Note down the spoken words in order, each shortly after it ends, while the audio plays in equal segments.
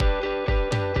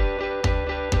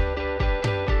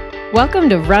Welcome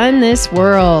to Run This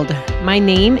World. My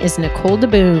name is Nicole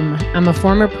DeBoom. I'm a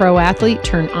former pro athlete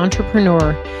turned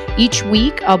entrepreneur. Each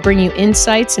week, I'll bring you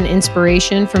insights and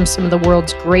inspiration from some of the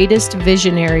world's greatest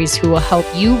visionaries who will help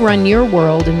you run your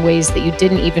world in ways that you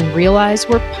didn't even realize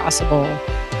were possible.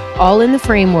 All in the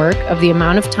framework of the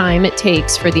amount of time it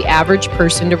takes for the average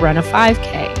person to run a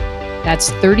 5K.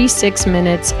 That's 36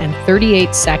 minutes and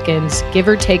 38 seconds, give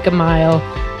or take a mile.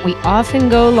 We often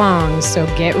go long, so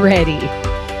get ready.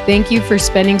 Thank you for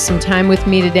spending some time with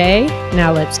me today.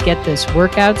 Now let's get this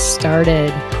workout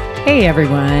started. Hey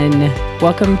everyone,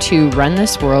 welcome to Run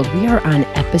This World. We are on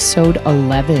episode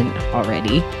 11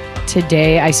 already.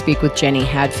 Today I speak with Jenny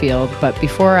Hadfield, but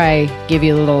before I give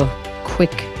you a little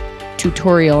quick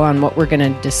tutorial on what we're going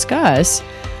to discuss,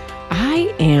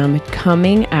 I am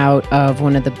coming out of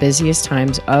one of the busiest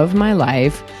times of my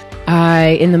life.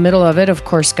 I, in the middle of it, of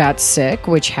course, got sick,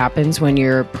 which happens when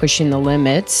you're pushing the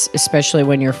limits, especially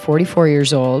when you're 44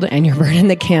 years old and you're burning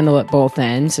the candle at both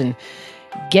ends and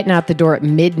getting out the door at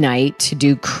midnight to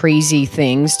do crazy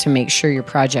things to make sure your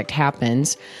project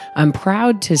happens. I'm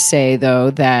proud to say, though,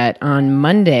 that on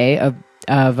Monday of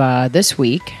this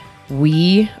week,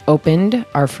 we opened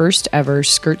our first ever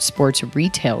Skirt Sports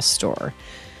retail store.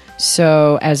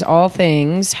 So as all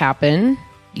things happen,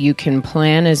 you can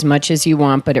plan as much as you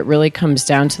want, but it really comes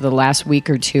down to the last week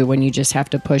or two when you just have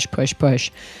to push.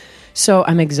 So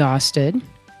I'm exhausted,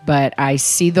 but I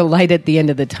see the light at the end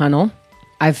of the tunnel.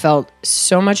 I felt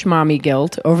so much mommy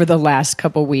guilt over the last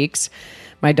couple weeks.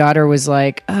 My daughter was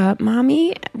like,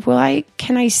 Mommy,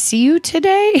 can I see you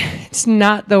today? It's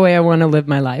not the way I want to live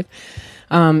my life.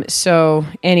 So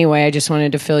anyway, I just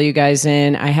wanted to fill you guys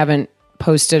in. I haven't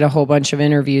posted a whole bunch of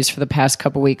interviews for the past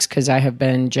couple weeks because I have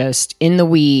been just in the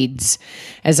weeds,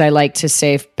 as I like to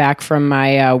say, back from my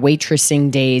waitressing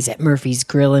days at Murphy's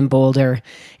Grill in Boulder.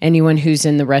 Anyone who's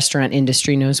in the restaurant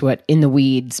industry knows what in the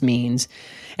weeds means.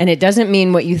 And it doesn't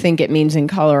mean what you think it means in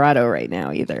Colorado right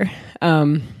now either.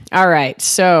 All right.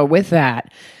 So with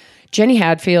that, Jenny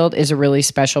Hadfield is a really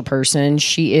special person.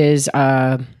 She is,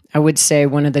 I would say,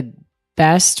 one of the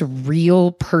best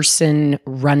real person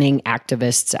running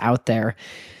activists out there.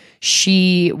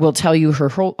 She will tell you her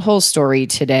whole story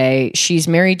today. She's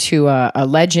married to a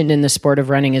legend in the sport of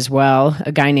running as well,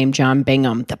 a guy named John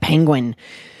Bingham, the Penguin.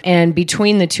 And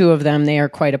between the two of them, they are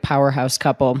quite a powerhouse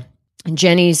couple.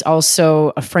 Jenny's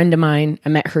also a friend of mine. I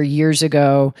met her years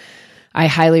ago. I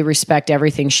highly respect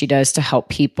everything she does to help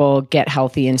people get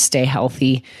healthy and stay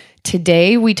healthy.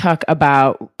 Today, we talk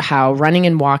about how running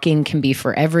and walking can be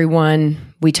for everyone.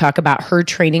 We talk about her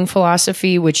training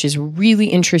philosophy, which is really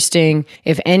interesting.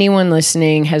 If anyone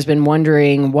listening has been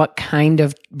wondering what kind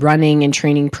of running and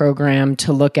training program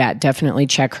to look at, definitely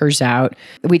check hers out.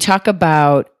 We talk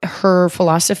about her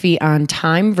philosophy on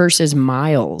time versus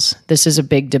miles. This is a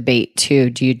big debate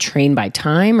too. Do you train by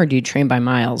time or do you train by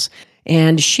miles?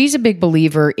 And she's a big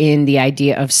believer in the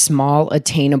idea of small,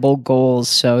 attainable goals.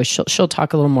 So she'll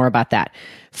talk a little more about that.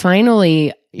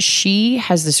 Finally, she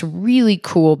has this really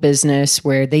cool business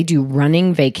where they do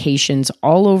running vacations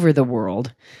all over the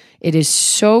world. It is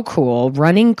so cool.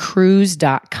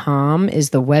 Runningcruise.com is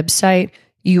the website.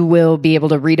 You will be able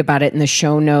to read about it in the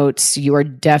show notes. You are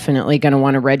definitely going to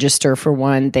want to register for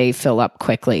one. They fill up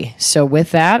quickly. So with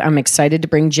that, I'm excited to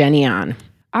bring Jenny on.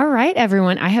 All right,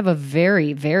 everyone. I have a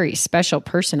very, very special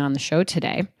person on the show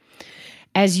today.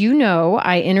 As you know,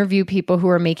 I interview people who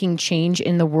are making change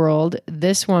in the world.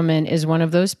 This woman is one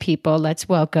of those people. Let's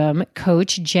welcome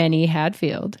Coach Jenny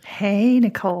Hadfield. Hey,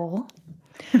 Nicole.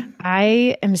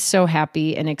 I am so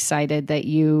happy and excited that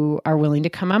you are willing to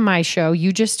come on my show.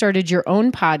 You just started your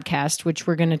own podcast, which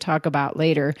we're going to talk about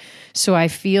later. So I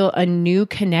feel a new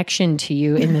connection to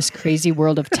you in this crazy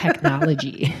world of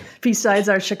technology. Besides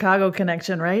our Chicago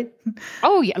connection, right?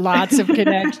 Oh, yeah, lots of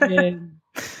connection.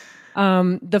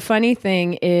 The funny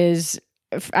thing is,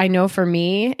 I know for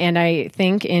me, and I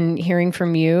think in hearing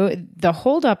from you, the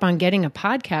holdup on getting a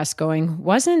podcast going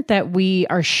wasn't that we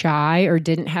are shy or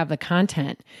didn't have the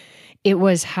content. It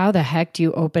was how the heck do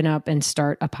you open up and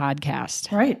start a podcast?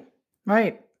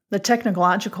 Right. The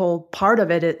technological part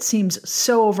of it, it seems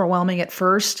so overwhelming at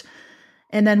first.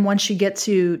 And then once you get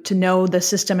to know the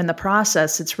system and the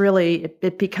process,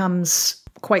 it becomes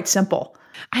quite simple.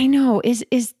 I know. Is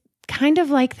kind of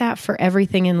like that for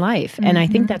everything in life. And I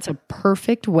think that's a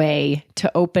perfect way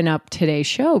to open up today's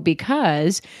show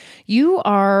because you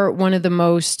are one of the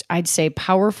most, I'd say,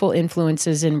 powerful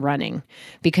influences in running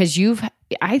because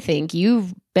I think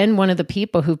you've been one of the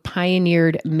people who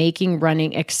pioneered making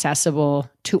running accessible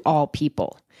to all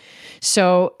people.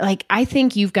 So I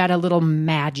think you've got a little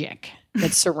magic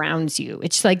that surrounds you.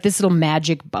 It's like this little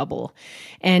magic bubble.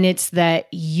 And it's that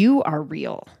you are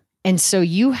real. And so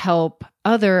you help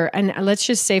and let's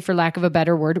just say, for lack of a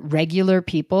better word, regular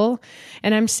people.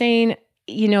 And I'm saying,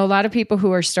 a lot of people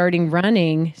who are starting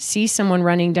running see someone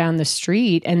running down the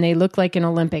street and they look like an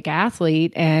Olympic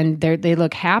athlete and they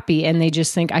look happy and they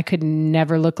just think, I could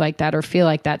never look like that or feel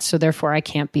like that. So therefore I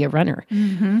can't be a runner.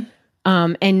 Mm-hmm.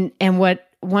 And what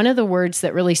one of the words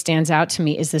that really stands out to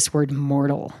me is this word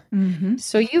mortal. Mm-hmm.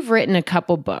 So you've written a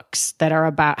couple books that are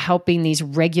about helping these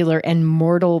regular and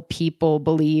mortal people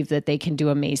believe that they can do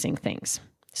amazing things.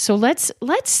 So let's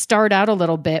start out a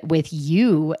little bit with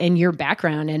you and your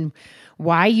background and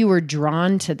why you were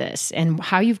drawn to this and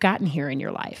how you've gotten here in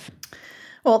your life.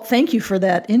 Well, thank you for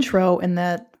that intro and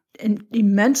that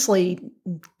immensely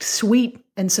sweet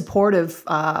and supportive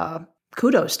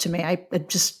kudos to me.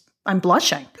 I'm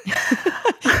blushing.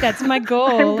 That's my goal.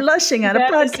 I'm blushing on a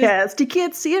podcast. You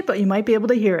can't see it, but you might be able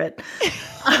to hear it.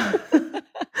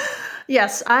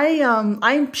 Yes,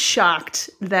 I'm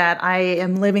shocked that I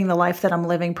am living the life that I'm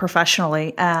living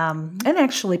professionally and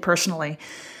actually personally.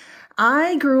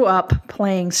 I grew up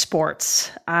playing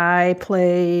sports. I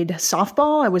played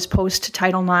softball. I was post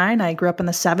Title IX. I grew up in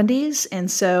the 70s. And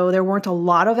so there weren't a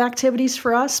lot of activities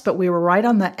for us, but we were right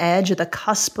on the edge of the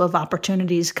cusp of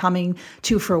opportunities coming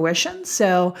to fruition.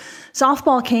 So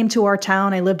softball came to our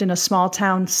town. I lived in a small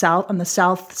town in the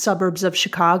south suburbs of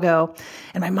Chicago.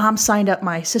 And my mom signed up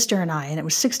my sister and I, and it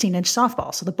was 16-inch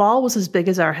softball. So the ball was as big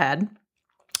as our head,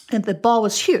 and the ball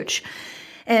was huge.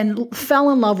 And fell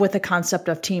in love with the concept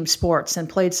of team sports and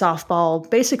played softball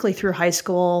basically through high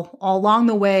school. All along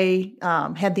the way,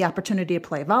 had the opportunity to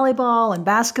play volleyball and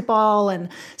basketball. And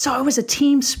so I was a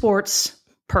team sports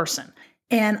person.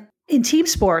 And in team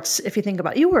sports, if you think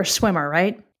about it, you were a swimmer,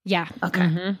 right? Yeah. Okay.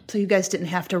 Mm-hmm. So you guys didn't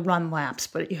have to run laps,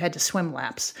 but you had to swim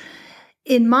laps.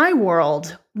 In my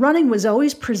world, running was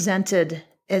always presented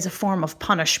as a form of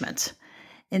punishment.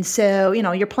 And so,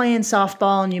 you're playing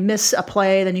softball and you miss a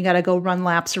play, then you got to go run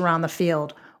laps around the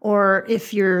field. Or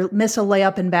if you miss a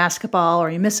layup in basketball or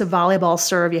you miss a volleyball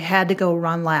serve, you had to go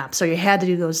run laps. Or you had to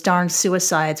do those darn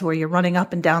suicides where you're running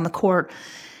up and down the court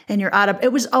and you're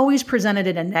it was always presented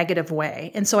in a negative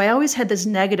way. And so I always had this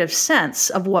negative sense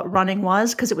of what running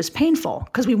was because it was painful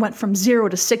because we went from 0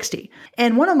 to 60.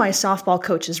 And one of my softball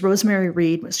coaches, Rosemary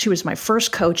Reed, she was my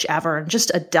first coach ever and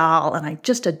just a doll. And I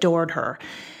just adored her.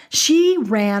 She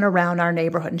ran around our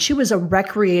neighborhood and she was a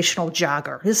recreational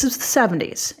jogger. This is the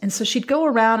 70s. And so she'd go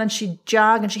around and she'd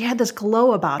jog and she had this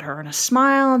glow about her and a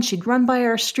smile and she'd run by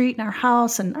our street and our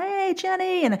house and, hey,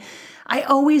 Jenny. And I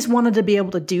always wanted to be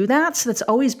able to do that. So that's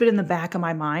always been in the back of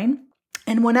my mind.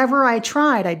 And whenever I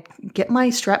tried,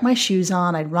 I'd strap my shoes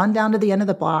on. I'd run down to the end of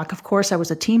the block. Of course, I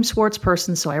was a team sports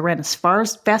person. So I ran as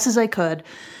fast as I could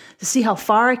to see how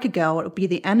far I could go. It would be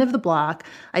the end of the block.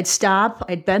 I'd stop,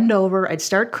 I'd bend over, I'd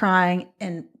start crying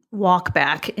and walk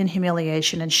back in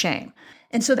humiliation and shame.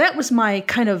 And so that was my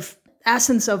kind of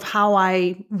essence of how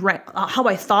I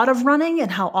thought of running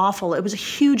and how awful. It was a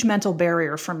huge mental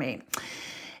barrier for me.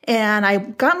 And I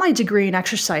got my degree in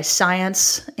exercise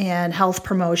science and health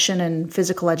promotion and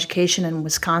physical education in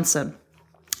Wisconsin.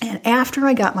 And after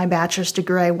I got my bachelor's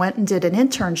degree, I went and did an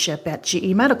internship at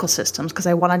GE Medical Systems because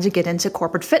I wanted to get into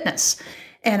corporate fitness.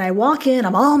 And I walk in,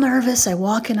 I'm all nervous. I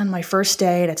walk in on my first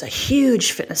day, and it's a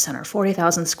huge fitness center,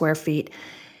 40,000 square feet.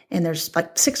 And there's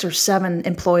like 6 or 7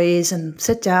 employees, and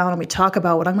sit down and we talk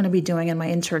about what I'm going to be doing in my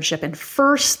internship. And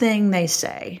first thing they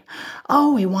say,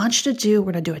 we're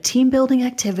going to do a team building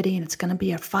activity, and it's going to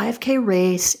be a 5K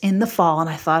race in the fall. And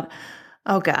I thought,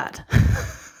 oh God.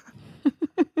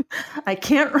 I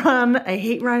can't run. I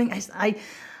hate running.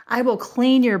 I will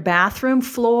clean your bathroom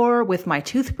floor with my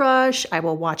toothbrush. I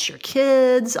will watch your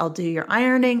kids. I'll do your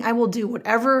ironing. I will do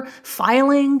whatever,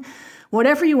 filing,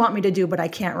 whatever you want me to do, but I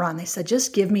can't run. They said,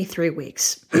 just give me 3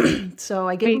 weeks. So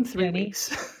I gave them 3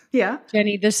 weeks. Yeah.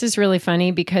 Jenny, this is really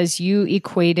funny because you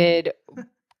equated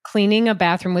cleaning a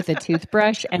bathroom with a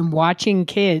toothbrush and watching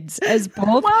kids as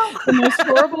both the most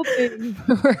horrible things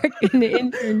for work in the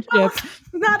internship. Well,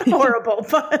 not horrible,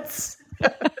 but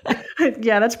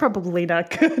yeah, that's probably not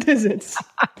good, is it?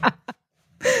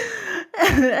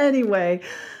 Anyway,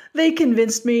 they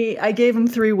convinced me. I gave them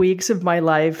 3 weeks of my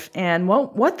life. And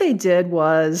what they did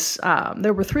was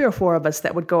there were 3 or 4 of us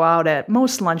that would go out at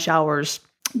most lunch hours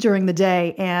during the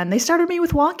day. And they started me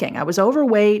with walking. I was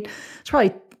overweight. It's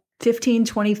probably 15,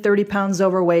 20, 30 pounds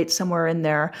overweight, somewhere in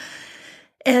there,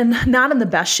 and not in the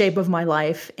best shape of my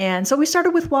life. And so we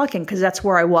started with walking because that's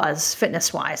where I was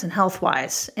fitness-wise and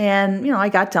health-wise. And, I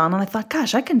got done and I thought,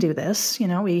 gosh, I can do this.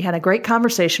 We had a great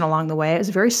conversation along the way. It was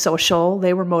very social.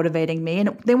 They were motivating me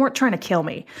and they weren't trying to kill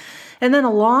me. And then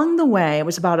along the way, it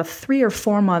was about a 3 or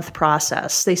 4 month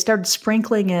process. They started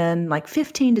sprinkling in like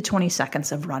 15 to 20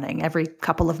 seconds of running every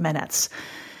couple of minutes.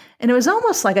 And it was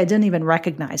almost like I didn't even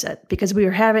recognize it because we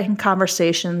were having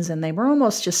conversations and they were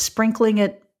almost just sprinkling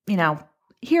it,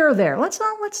 here or there. Let's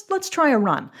try a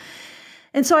run.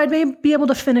 And so I'd be able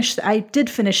to finish. I did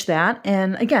finish that.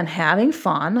 And again, having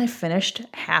fun, I finished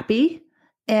happy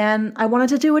and I wanted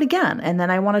to do it again. And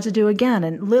then I wanted to do it again.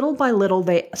 And little by little,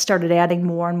 they started adding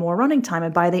more and more running time.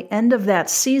 And by the end of that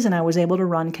season, I was able to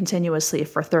run continuously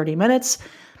for 30 minutes.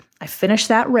 I finished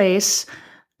that race.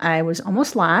 I was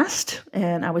almost last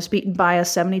and I was beaten by a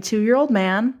 72-year-old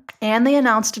man. And they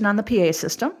announced it on the PA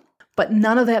system. But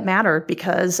none of that mattered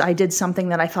because I did something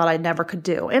that I thought I never could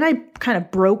do. And I kind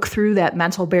of broke through that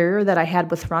mental barrier that I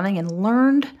had with running and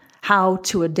learned how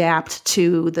to adapt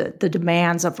to the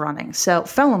demands of running. So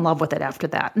fell in love with it after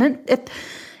that. And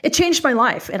it changed my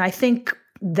life. And I think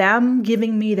them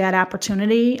giving me that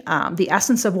opportunity, the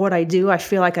essence of what I do, I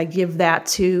feel like I give that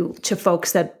to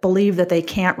folks that believe that they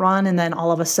can't run. And then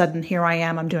all of a sudden, here I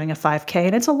am, I'm doing a 5K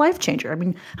and it's a life changer. I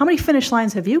mean, how many finish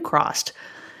lines have you crossed?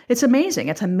 It's amazing.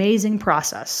 It's an amazing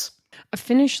process.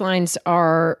 Finish lines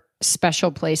are special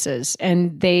places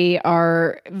and they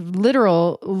are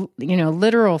literal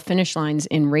finish lines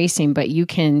in racing, but you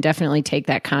can definitely take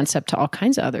that concept to all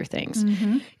kinds of other things.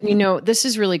 Mm-hmm. This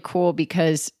is really cool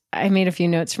because I made a few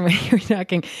notes from when you were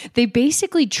talking. They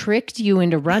basically tricked you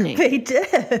into running. They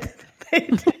did.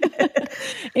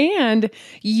 And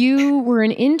you were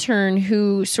an intern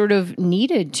who sort of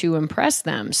needed to impress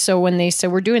them. So when they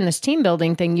said, we're doing this team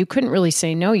building thing, you couldn't really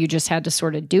say no. You just had to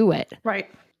sort of do it. Right.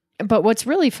 But what's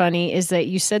really funny is that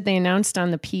you said they announced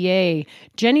on the PA,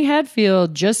 Jenny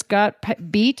Hadfield just got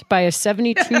beat by a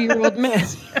 72-year-old man.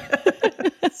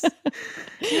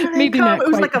 Maybe not it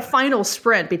was quite. Like a final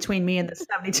sprint between me and the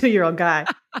 72-year-old guy.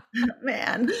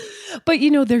 Man. But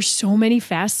there's so many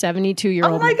fast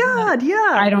 72-year-old. Oh my God,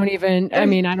 yeah. I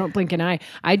don't blink an eye.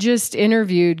 I just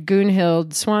interviewed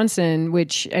Gunhild Swanson,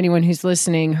 which anyone who's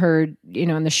listening heard,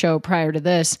 on the show prior to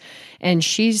this. And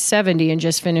she's 70 and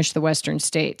just finished the Western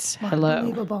States.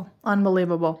 Hello.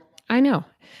 Unbelievable. I know.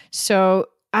 So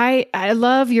I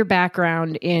love your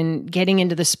background in getting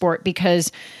into the sport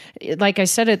because, like I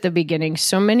said at the beginning,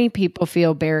 so many people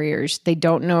feel barriers. They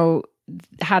don't know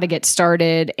how to get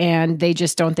started and they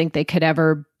just don't think they could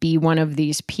ever be one of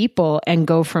these people and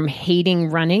go from hating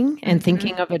running and mm-hmm.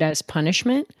 thinking of it as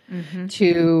punishment mm-hmm.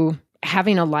 to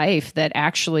having a life that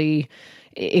actually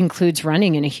includes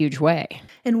running in a huge way.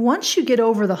 And once you get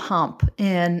over the hump,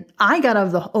 and I got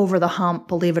over the hump,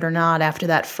 believe it or not, after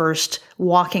that first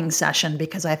walking session,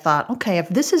 because I thought, okay, if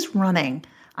this is running,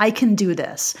 I can do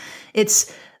this.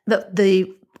 It's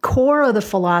the core of the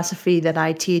philosophy that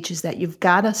I teach is that you've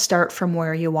got to start from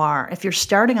where you are. If you're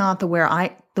starting out the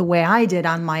way I did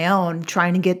on my own,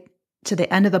 trying to get to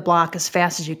the end of the block as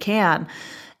fast as you can,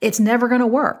 it's never going to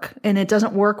work. And it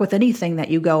doesn't work with anything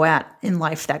that you go at in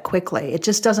life that quickly. It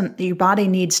just doesn't, your body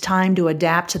needs time to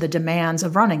adapt to the demands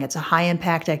of running. It's a high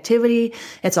impact activity.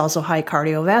 It's also high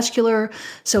cardiovascular.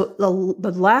 So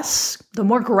the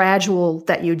more gradual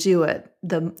that you do it,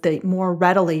 the more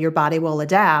readily your body will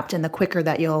adapt and the quicker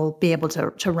that you'll be able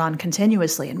to run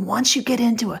continuously. And once you get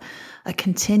into a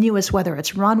continuous, whether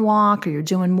it's run walk or you're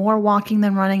doing more walking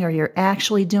than running or you're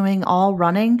actually doing all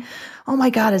running, oh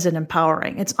my God, is it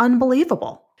empowering? It's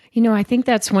unbelievable. I think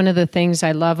that's one of the things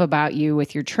I love about you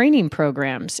with your training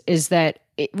programs is that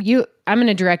I'm going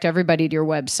to direct everybody to your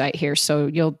website here. So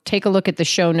you'll take a look at the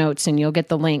show notes and you'll get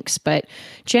the links. But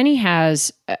Jenny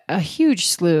has a huge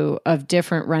slew of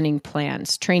different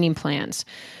training plans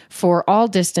for all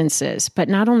distances. But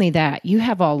not only that, you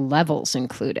have all levels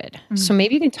included. Mm-hmm. So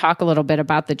maybe you can talk a little bit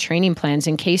about the training plans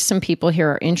in case some people here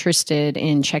are interested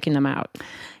in checking them out.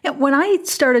 Yeah, when I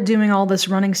started doing all this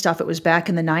running stuff, it was back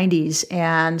in the 90s.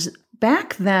 And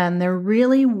back then, there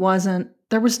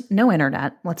was no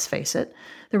internet, let's face it.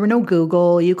 There were no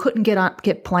Google. You couldn't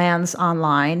get plans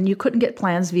online. You couldn't get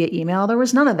plans via email. There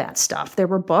was none of that stuff. There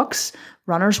were books,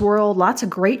 Runner's World, lots of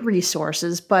great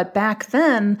resources. But back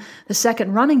then, the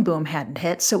second running boom hadn't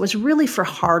hit. So it was really for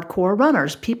hardcore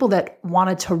runners, people that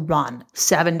wanted to run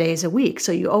 7 days a week.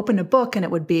 So you open a book and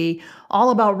it would be all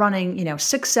about running,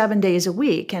 6-7 days a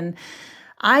week. And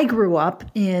I grew up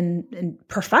in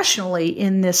professionally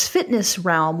in this fitness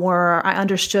realm where I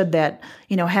understood that,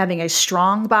 having a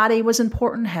strong body was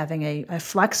important, having a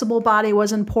flexible body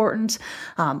was important,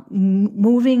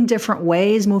 moving different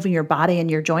ways, moving your body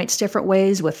and your joints different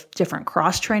ways with different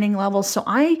cross-training levels. So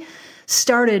I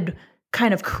started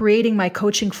kind of creating my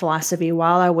coaching philosophy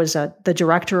while I was the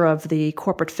director of the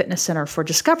Corporate Fitness Center for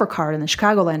Discover Card in the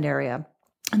Chicagoland area.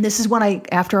 And this is when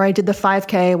after I did the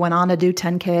 5K, went on to do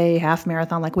 10K, half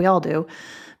marathon, like we all do,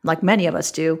 like many of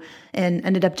us do, and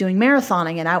ended up doing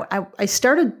marathoning. And I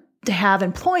started to have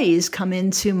employees come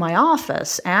into my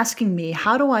office asking me,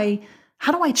 how do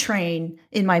I train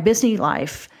in my busy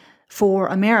life for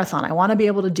a marathon? I want to be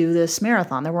able to do this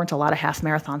marathon. There weren't a lot of half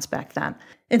marathons back then.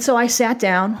 And so I sat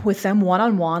down with them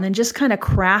one-on-one and just kind of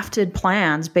crafted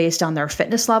plans based on their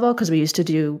fitness level, because we used to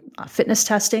do fitness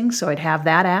testing. So I'd have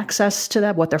that access to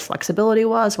that, what their flexibility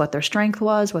was, what their strength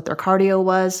was, what their cardio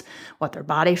was, what their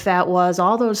body fat was,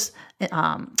 all those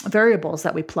variables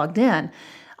that we plugged in.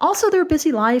 Also, their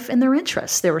busy life and their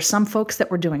interests. There were some folks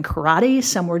that were doing karate,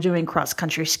 some were doing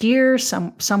cross-country skiers,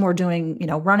 some were doing,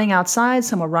 running outside,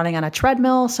 some were running on a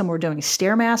treadmill, some were doing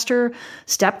Stairmaster,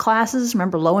 step classes,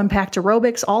 remember low-impact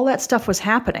aerobics, all that stuff was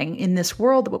happening in this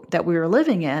world that we were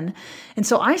living in. And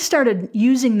so I started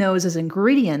using those as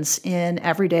ingredients in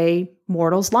everyday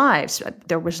mortals' lives.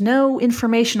 There was no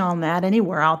information on that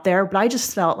anywhere out there, but I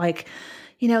just felt like,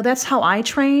 that's how I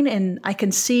train, and I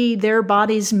can see their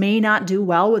bodies may not do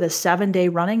well with a 7-day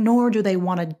running, nor do they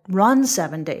want to run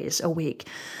 7 days a week.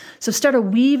 So started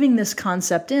weaving this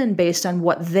concept in based on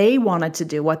what they wanted to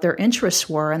do, what their interests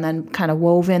were, and then kind of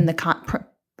wove in the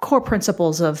core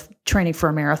principles of training for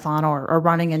a marathon or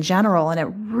running in general. And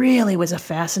it really was a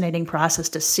fascinating process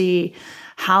to see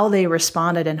how they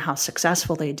responded and how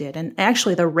successful they did. And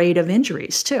actually the rate of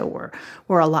injuries too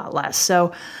were a lot less.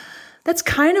 So that's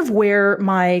kind of where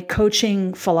my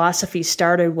coaching philosophy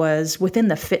started, was within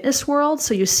the fitness world.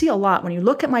 So you see a lot when you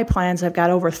look at my plans. I've got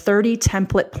over 30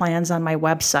 template plans on my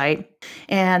website,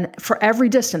 and for every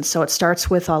distance. So it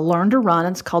starts with a learn to run.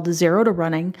 It's called the 0 to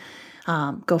running.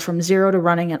 Go from 0 to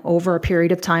running and over a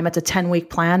period of time. It's a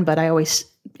 10-week plan, but I always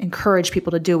encourage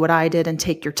people to do what I did and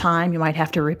take your time. You might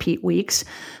have to repeat weeks.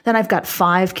 Then I've got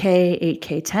 5K,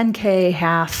 8K, 10K,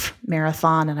 half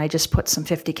marathon, and I just put some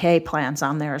 50K plans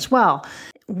on there as well.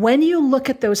 When you look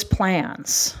at those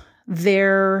plans,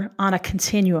 they're on a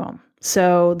continuum.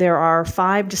 So there are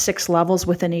 5 to 6 levels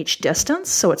within each distance.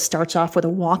 So it starts off with a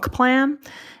walk plan,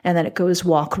 and then it goes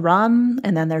walk, run,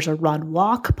 and then there's a run,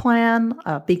 walk plan,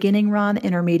 a beginning run,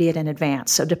 intermediate, and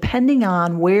advanced. So depending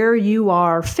on where you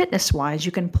are fitness-wise,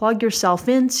 you can plug yourself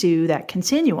into that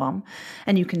continuum,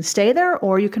 and you can stay there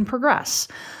or you can progress.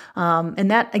 And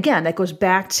that, again, that goes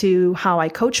back to how I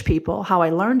coach people, how I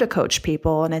learned to coach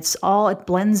people. And it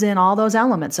blends in all those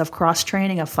elements of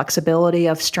cross-training, of flexibility,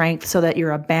 of strength, so that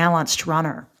you're a balanced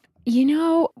runner.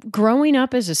 Growing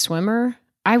up as a swimmer,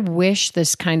 I wish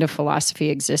this kind of philosophy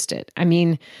existed. I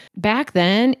mean, back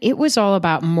then, it was all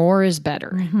about more is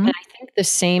better. Mm-hmm. And I think the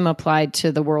same applied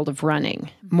to the world of running.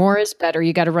 More is better.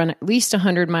 You got to run at least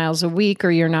 100 miles a week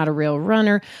or you're not a real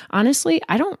runner. Honestly,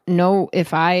 I don't know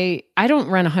if I don't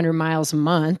run 100 miles a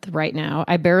month right now.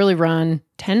 I barely run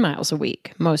 10 miles a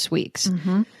week most weeks.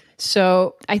 Mm-hmm.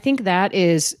 So I think that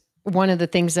is one of the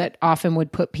things that often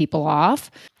would put people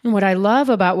off. And what I love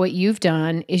about what you've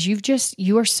done is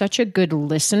you are such a good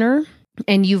listener,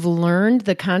 and you've learned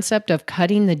the concept of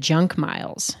cutting the junk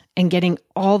miles and getting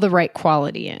all the right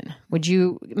quality in. Would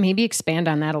you maybe expand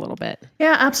on that a little bit?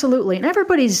 Yeah, absolutely. And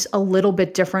everybody's a little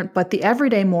bit different, but the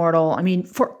everyday mortal,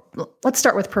 let's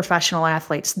start with professional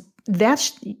athletes.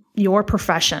 That's your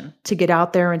profession, to get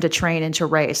out there and to train and to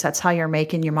race. That's how you're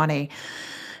making your money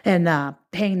and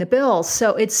paying the bills.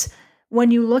 So it's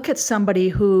when you look at somebody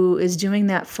who is doing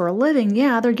that for a living,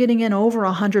 yeah, they're getting in over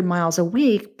 100 miles a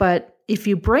week. But if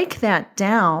you break that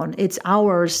down, it's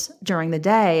hours during the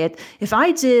day. If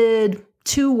I did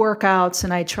 2 workouts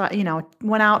and I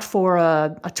went out for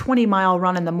a 20-mile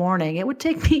run in the morning, it would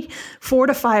take me 4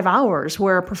 to 5 hours,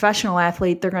 where a professional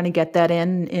athlete, they're going to get that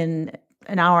in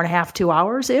an hour and a half, 2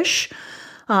 hours-ish.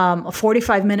 A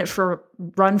 45-minute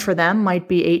run for them might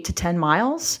be 8 to 10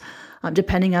 miles,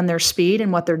 depending on their speed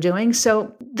and what they're doing.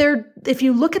 So if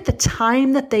you look at the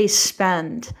time that they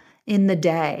spend in the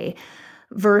day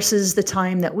versus the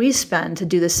time that we spend to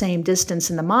do the same distance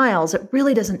in the miles, it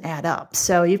really doesn't add up.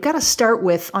 So you've got to start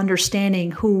with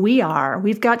understanding who we are.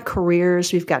 We've got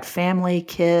careers, we've got family,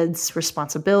 kids,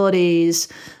 responsibilities,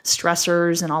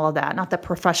 stressors, and all of that. Not that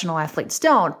professional athletes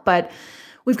don't, but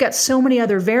we've got so many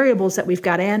other variables that we've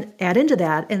got to add into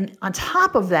that. And on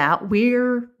top of that,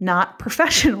 we're not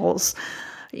professionals.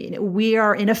 We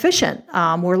are inefficient.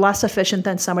 We're less efficient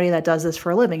than somebody that does this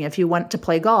for a living. If you went to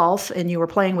play golf and you were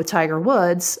playing with Tiger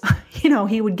Woods,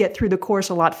 he would get through the course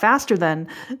a lot faster than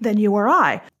you or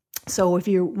I. So if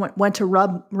you went to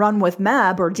run with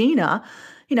Meb or Dina,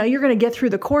 you're going to get through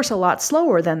the course a lot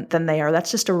slower than they are.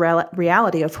 That's just a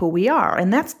reality of who we are.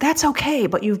 And that's okay.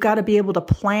 But you've got to be able to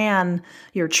plan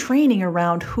your training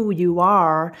around who you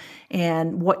are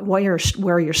and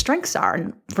where your strengths are.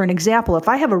 And for an example, if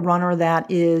I have a runner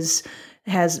that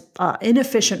has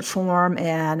inefficient form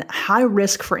and high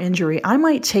risk for injury, I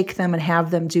might take them and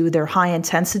have them do their high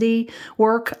intensity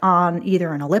work on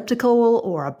either an elliptical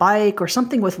or a bike or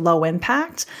something with low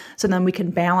impact. So then we can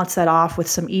balance that off with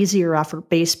some easier effort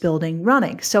base building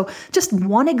running. So just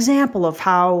one example of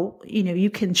how, you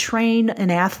can train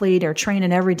an athlete or train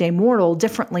an everyday mortal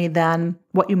differently than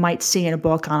what you might see in a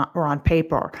book or on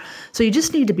paper. So you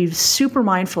just need to be super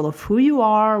mindful of who you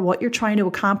are, what you're trying to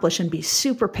accomplish, and be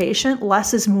super patient.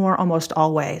 Less is more almost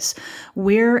always.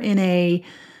 We're in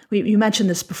you mentioned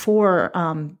this before,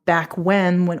 back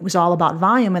when it was all about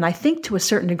volume. And I think to a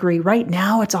certain degree, right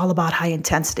now, it's all about high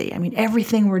intensity. I mean,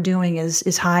 everything we're doing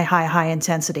is high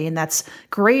intensity. And that's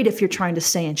great if you're trying to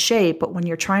stay in shape. But when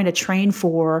you're trying to train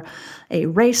for a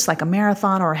race like a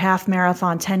marathon or a half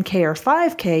marathon, 10K or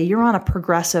 5K, you're on a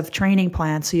progressive training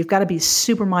plan. So you've got to be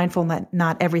super mindful that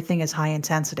not everything is high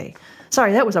intensity.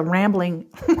 Sorry, that was a rambling,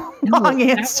 long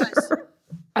answer.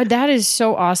 That is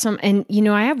so awesome. And,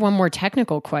 I have one more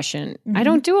technical question. Mm-hmm. I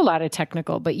don't do a lot of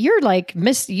technical, but you're like,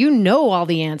 all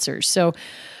the answers. So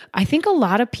I think a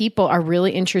lot of people are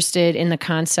really interested in the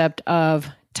concept of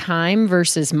time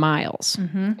versus miles.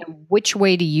 Mm-hmm. And which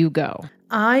way do you go?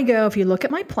 I go, if you look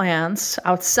at my plans,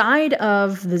 outside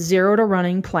of the 0 to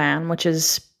running plan, which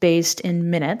is based in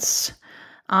minutes,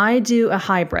 I do a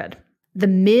hybrid. The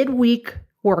midweek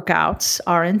workouts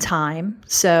are in time,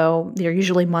 so they're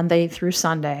usually Monday through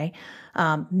Sunday.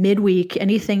 Midweek,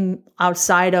 anything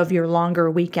outside of your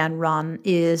longer weekend run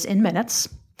is in minutes,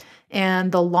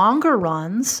 and the longer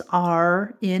runs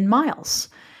are in miles.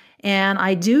 And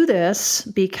I do this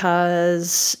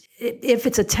because if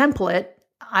it's a template,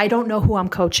 I don't know who I'm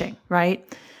coaching, right?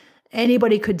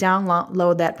 Anybody could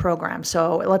download that program.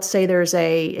 So let's say there's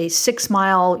a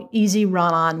 6-mile easy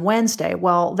run on Wednesday.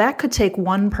 Well, that could take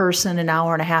one person an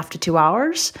hour and a half to 2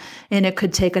 hours, and it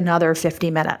could take another 50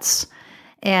 minutes.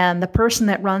 And the person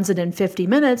that runs it in 50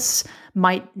 minutes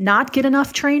might not get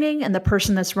enough training, and the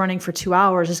person that's running for 2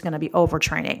 hours is going to be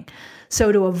overtraining.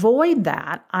 So to avoid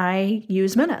that, I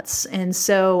use minutes. And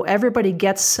so everybody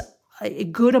gets a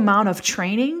good amount of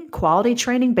training, quality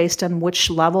training based on which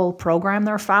level program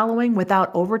they're following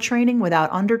without overtraining,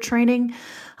 without undertraining.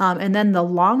 And then the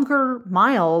longer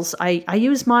miles, I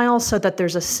use miles so that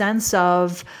there's a sense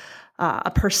of a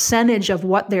percentage of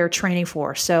what they're training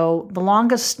for. So the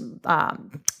longest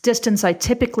distance I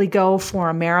typically go for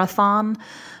a marathon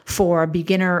for a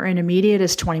beginner or intermediate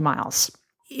is 20 miles.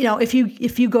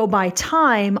 If you go by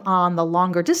time on the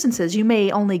longer distances, you may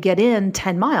only get in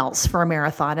 10 miles for a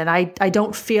marathon. And I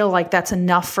don't feel like that's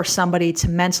enough for somebody to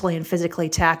mentally and physically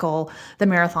tackle the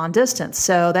marathon distance.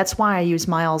 So that's why I use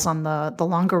miles on the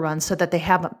longer runs, so that they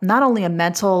have not only a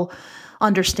mental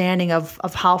understanding of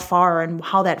how far and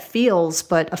how that feels,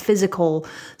 but a physical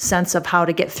sense of how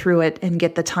to get through it and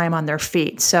get the time on their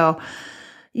feet. So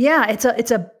yeah, it's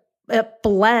a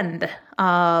blend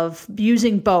of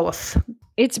using both.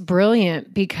 It's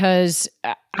brilliant because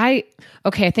I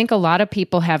think a lot of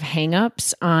people have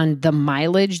hangups on the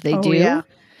mileage they do. Yeah.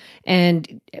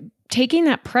 And taking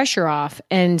that pressure off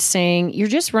and saying, you're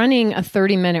just running a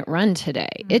 30-minute run today.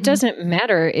 Mm-hmm. It doesn't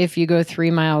matter if you go 3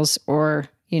 miles or,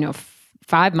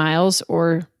 5 miles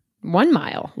or 1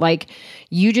 mile. Like,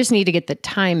 you just need to get the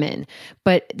time in.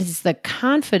 But it's the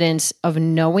confidence of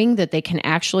knowing that they can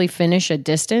actually finish a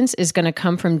distance is going to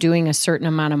come from doing a certain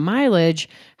amount of mileage.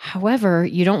 However,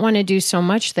 you don't want to do so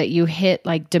much that you hit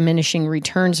like diminishing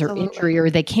returns or injury, or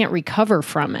they can't recover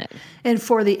from it. And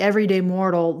for the everyday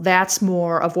mortal, that's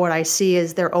more of what I see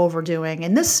is they're overdoing.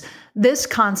 And this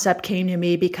concept came to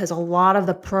me because a lot of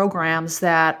the programs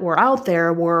that were out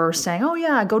there were saying, oh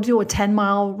yeah, go do a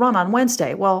 10-mile run on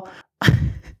Wednesday. Well,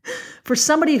 for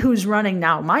somebody who's running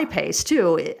now my pace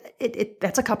too,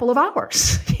 that's a couple of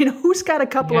hours. Who's got a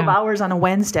couple of hours on a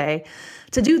Wednesday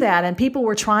to do that? And people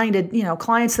were trying to,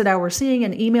 clients that I were seeing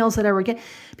and emails that I were getting,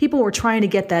 people were trying to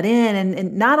get that in.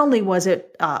 And not only was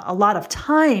it a lot of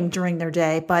time during their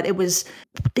day, but it was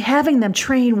having them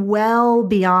train well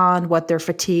beyond what their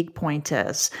fatigue point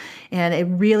is. And it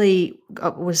really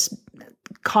was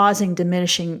causing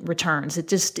diminishing returns.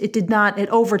 It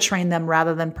overtrained them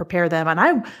rather than prepare them. And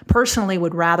I personally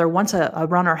would rather, once a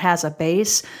runner has a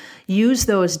base, use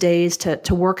those days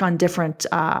to work on different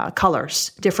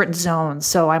colors, different zones.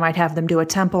 So I might have them do a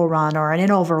tempo run or an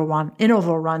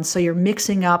interval run. So you're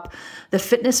mixing up the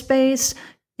fitness base,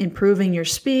 improving your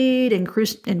speed,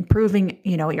 improving,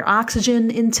 your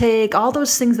oxygen intake, all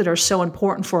those things that are so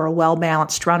important for a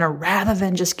well-balanced runner rather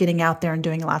than just getting out there and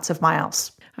doing lots of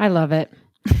miles. I love it.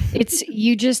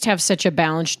 You just have such a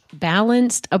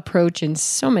balanced approach in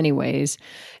so many ways.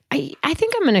 I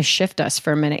think I'm going to shift us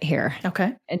for a minute here.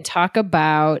 Okay. And talk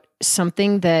about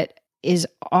something that is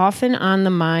often on the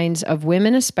minds of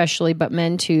women especially, but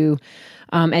men too,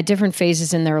 at different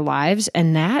phases in their lives,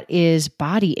 and that is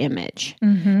body image.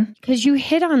 Because you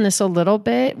hit on this a little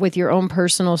bit with your own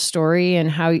personal story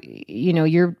and how,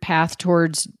 your path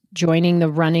towards joining the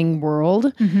running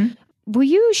world. Will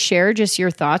you share just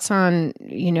your thoughts on,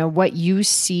 what you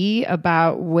see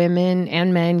about women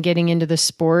and men getting into the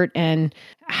sport and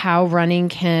how running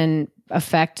can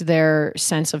affect their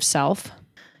sense of self?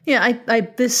 Yeah,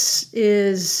 this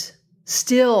is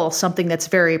still something that's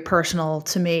very personal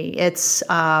to me. It's,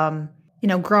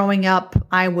 growing up,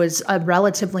 I was a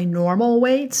relatively normal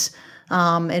weight,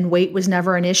 and weight was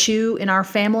never an issue in our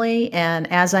family.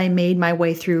 And as I made my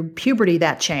way through puberty,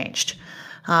 that changed.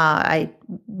 I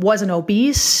wasn't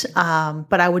obese,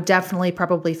 but I would definitely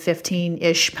probably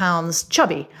 15-ish pounds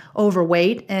chubby,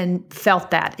 overweight, and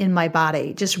felt that in my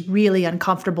body, just really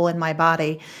uncomfortable in my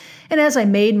body. And as I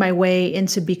made my way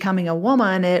into becoming a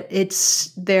woman,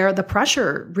 the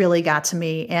pressure really got to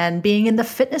me. And being in the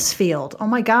fitness field, oh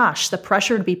my gosh, the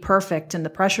pressure to be perfect and the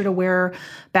pressure to wear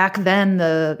back then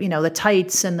the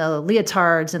tights and the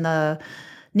leotards and the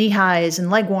knee highs and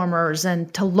leg warmers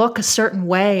and to look a certain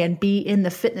way and be in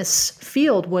the fitness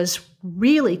field was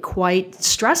really quite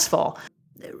stressful.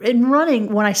 In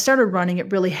running, when I started running,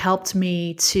 it really helped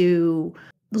me to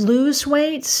lose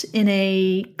weight in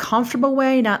a comfortable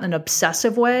way, not in an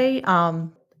obsessive way.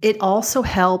 It also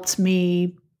helped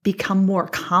me become more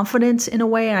confident in a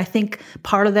way. And I think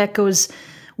part of that goes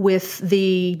with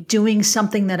the doing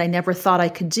something that I never thought I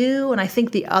could do. And I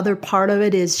think the other part of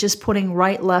it is just putting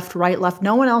right, left.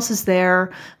 No one else is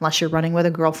there unless you're running with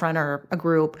a girlfriend or a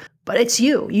group. But it's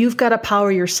you. You've got to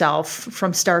power yourself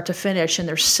from start to finish. And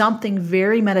there's something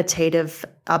very meditative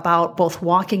about both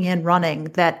walking and running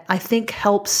that I think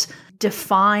helps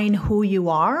define who you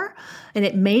are. And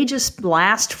it may just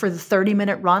last for the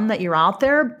 30-minute run that you're out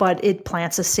there, but it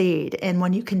plants a seed. And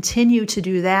when you continue to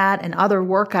do that and other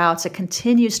workouts, it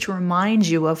continues to remind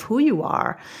you of who you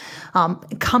are,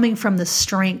 coming from the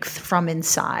strength from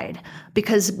inside.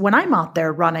 Because when I'm out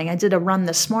there running, I did a run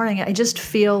this morning, I just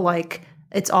feel like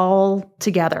it's all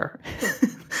together.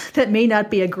 That may not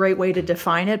be a great way to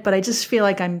define it, but I just feel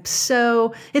like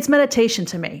it's meditation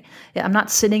to me. I'm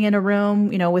not sitting in a room,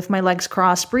 with my legs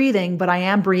crossed breathing, but I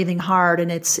am breathing hard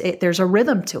and there's a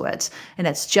rhythm to it. And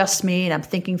it's just me. And I'm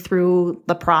thinking through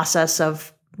the process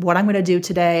of what I'm going to do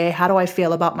today. How do I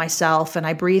feel about myself? And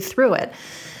I breathe through it,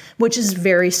 which is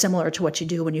very similar to what you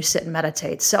do when you sit and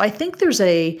meditate. So I think there's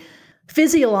a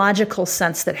physiological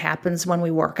sense that happens when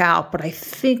we work out, but I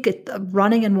think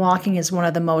running and walking is one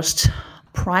of the most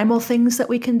primal things that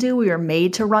we can do. We are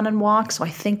made to run and walk. So I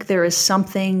think there is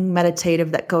something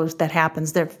meditative that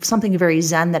happens. There's something very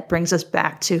Zen that brings us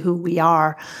back to who we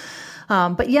are.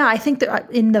 But yeah, I think that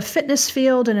in the fitness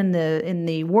field and in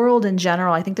the world in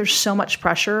general, I think there's so much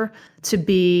pressure to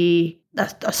be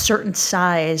a certain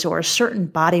size or a certain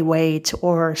body weight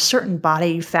or a certain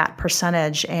body fat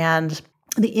percentage. And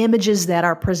the images that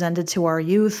are presented to our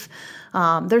youth,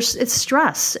 it's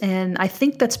stress, and I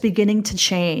think that's beginning to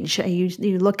change.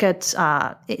 You look at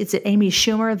is it Amy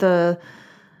Schumer, the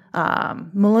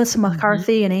Melissa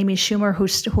McCarthy and Amy Schumer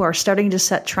who are starting to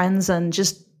set trends on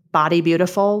just body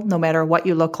beautiful, no matter what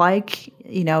you look like.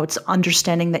 It's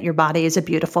understanding that your body is a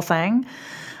beautiful thing.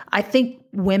 I think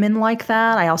women like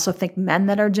that. I also think men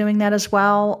that are doing that as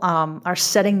well are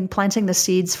planting the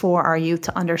seeds for our youth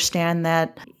to understand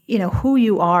that who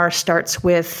you are starts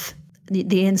with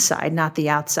the inside, not the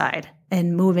outside,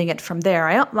 and moving it from there.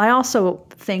 I also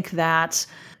think that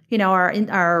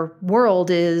our world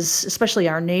is, especially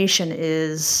our nation,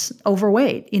 is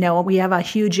overweight. We have a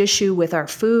huge issue with our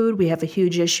food. We have a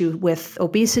huge issue with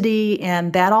obesity,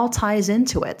 and that all ties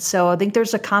into it. So I think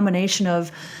there's a combination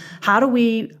of how do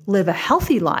we live a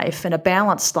healthy life and a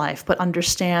balanced life, but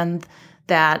understand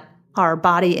that our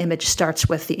body image starts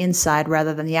with the inside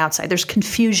rather than the outside. There's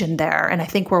confusion there, and I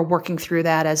think we're working through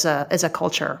that as a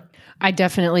culture. I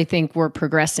definitely think we're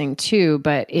progressing too,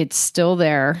 but it's still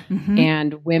there.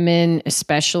 And women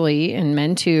especially, and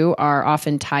men too, are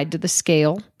often tied to the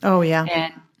scale. Oh,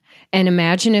 yeah. And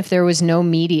imagine if there was no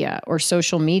media or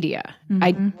social media.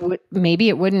 Maybe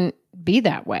it wouldn't be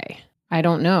that way. I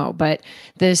don't know. But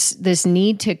this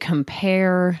need to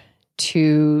compare,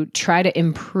 to try to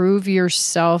improve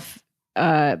yourself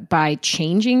by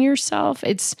changing yourself,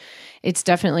 it's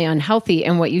definitely unhealthy.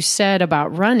 And what you said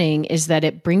about running is that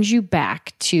it brings you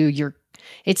back to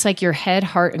it's like your head,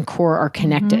 heart, and core are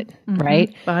connected,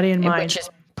 right? Body and mind. Which is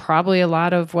probably a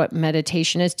lot of what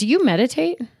meditation is. Do you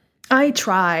meditate? I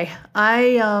try.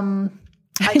 I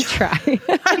try.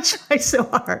 I try so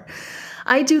hard.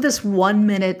 I do this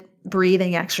 1-minute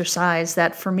breathing exercise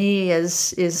that for me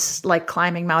is like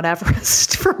climbing Mount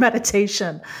Everest for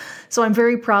meditation. So I'm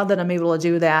very proud that I'm able to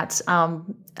do that.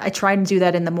 I try to do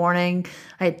that in the morning.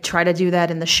 I try to do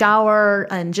that in the shower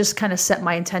and just kind of set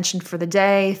my intention for the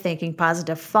day, thinking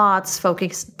positive thoughts,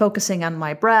 focusing on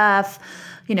my breath,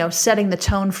 setting the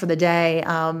tone for the day.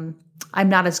 I'm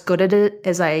not as good at it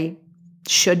as I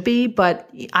should be, but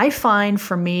I find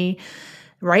for me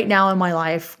right now in my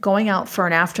life, going out for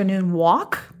an afternoon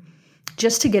walk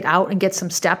just to get out and get some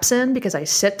steps in, because I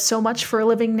sit so much for a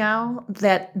living now,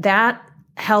 that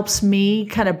helps me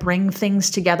kind of bring things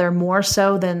together more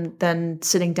so than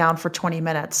sitting down for 20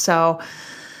 minutes. So,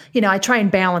 I try and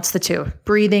balance the two: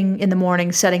 breathing in the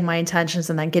morning, setting my intentions,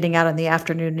 and then getting out in the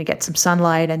afternoon to get some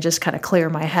sunlight and just kind of clear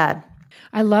my head.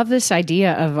 I love this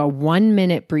idea of a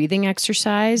 1-minute breathing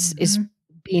exercise is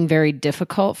being very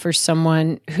difficult for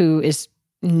someone who is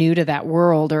new to that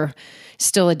world or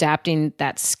still adapting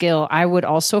that skill. I would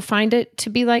also find it to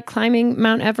be like climbing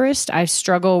Mount Everest. I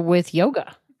struggle with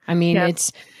yoga. I mean,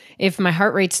 it's, if my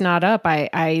heart rate's not up,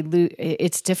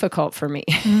 it's difficult for me.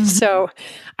 So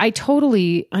I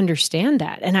totally understand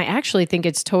that. And I actually think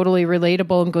it's totally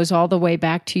relatable and goes all the way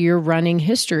back to your running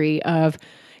history of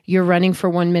you're running for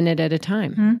 1 minute at a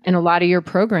time. And a lot of your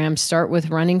programs start with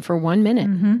running for 1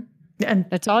 minute. And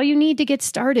that's all you need to get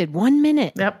started. 1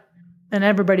 minute. Yep. And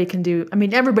everybody can do,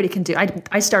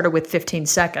 I started with 15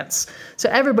 seconds. So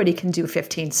everybody can do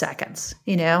 15 seconds.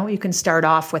 You can start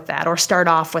off with that or start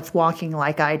off with walking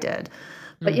like I did.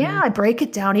 But I break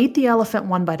it down, eat the elephant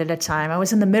one bite at a time. I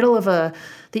was in the middle of the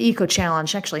Eco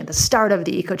Challenge, actually at the start of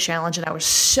the Eco Challenge, and I was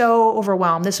so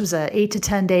overwhelmed. This was an 8 to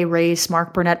 10 day race.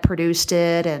 Mark Burnett produced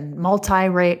it, and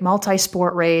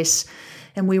multi-sport race.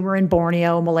 And we were in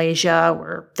Borneo, Malaysia,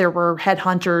 where there were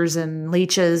headhunters and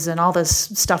leeches and all this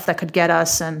stuff that could get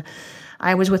us. And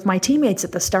I was with my teammates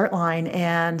at the start line,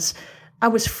 and I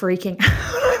was freaking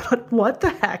out. What the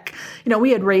heck?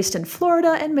 We had raced in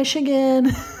Florida and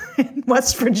Michigan, in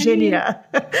West Virginia.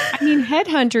 I mean,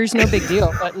 headhunters, no big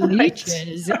deal, but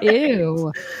leeches,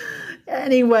 ew.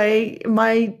 Anyway,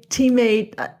 my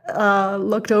teammate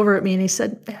looked over at me and he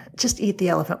said, just eat the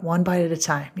elephant one bite at a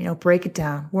time, break it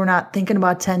down. We're not thinking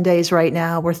about 10 days right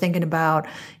now. We're thinking about,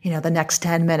 the next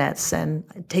 10 minutes, and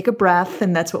take a breath.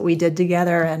 And that's what we did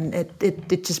together. And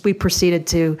we proceeded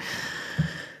to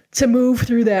move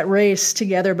through that race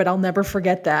together, but I'll never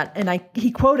forget that. And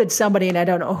he quoted somebody, and I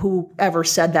don't know who ever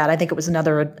said that. I think it was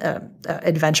another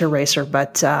adventure racer,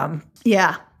 but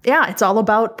yeah, it's all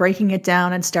about breaking it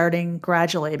down and starting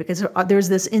gradually, because there's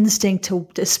this instinct to,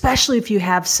 especially if you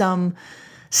have some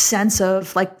sense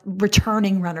of like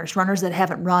returning runners that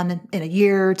haven't run in a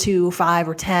year or 2, 5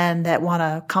 or 10, that want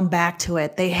to come back to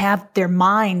it. Their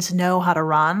minds know how to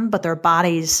run, but their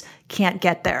bodies can't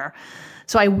get there.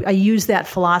 So I use that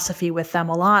philosophy with them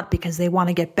a lot, because they want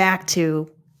to get back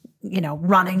to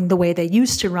running the way they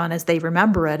used to run as they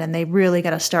remember it. And they really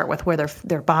got to start with where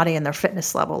their body and their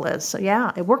fitness level is. So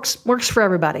yeah, it works for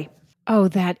everybody. Oh,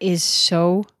 that is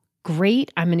so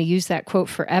great. I'm going to use that quote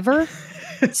forever.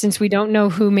 Since we don't know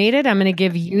who made it, I'm going to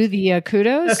give you the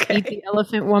kudos. Okay. Eat the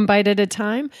elephant one bite at a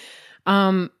time.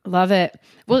 Love it.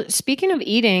 Well, speaking of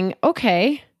eating,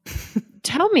 okay.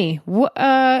 Tell me,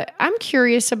 I'm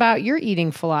curious about your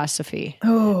eating philosophy.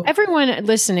 Oh. Everyone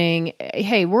listening,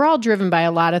 hey, we're all driven by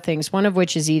a lot of things, one of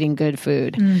which is eating good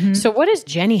food. So what does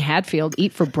Jenny Hadfield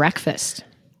eat for breakfast?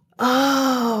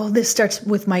 Oh, this starts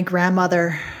with my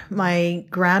grandmother. My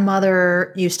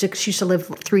grandmother she used to live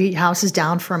 3 houses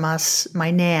down from us, my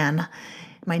Nana.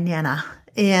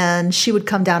 And she would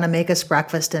come down and make us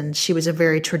breakfast. And she was a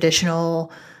very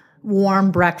traditional,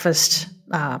 warm breakfast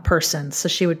person. So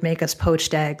she would make us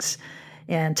poached eggs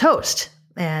and toast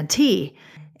and tea.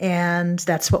 And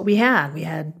that's what we had. We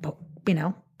had,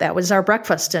 that was our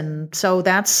breakfast. And so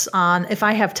that's if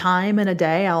I have time in a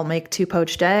day, I'll make 2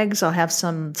 poached eggs. I'll have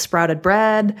some sprouted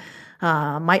bread,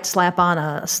 might slap on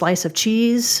a slice of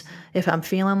cheese if I'm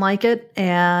feeling like it,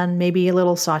 and maybe a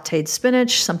little sauteed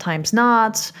spinach, sometimes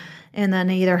not. And then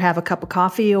either have a cup of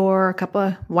coffee or a cup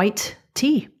of white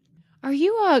tea. Are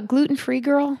you a gluten-free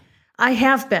girl? I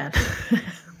have been.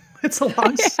 It's a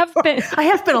long been. I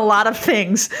have been a lot of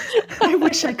things. I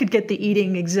wish I could get the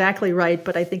eating exactly right,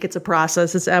 but I think it's a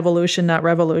process. It's evolution, not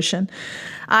revolution.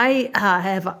 I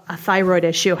have a thyroid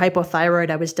issue,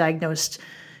 hypothyroid. I was diagnosed,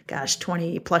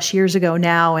 20 plus years ago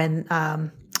now,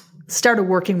 and started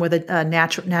working with a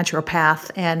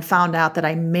naturopath and found out that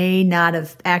I may not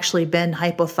have actually been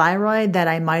hypothyroid, that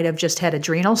I might have just had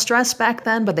adrenal stress back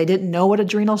then, but they didn't know what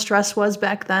adrenal stress was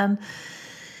back then.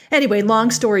 Anyway,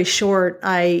 long story short,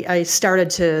 I started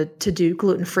to do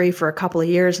gluten-free for a couple of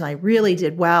years, and I really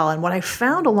did well. And what I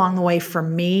found along the way for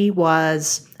me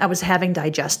was I was having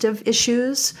digestive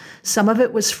issues. Some of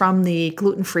it was from the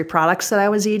gluten-free products that I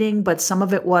was eating, but some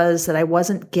of it was that I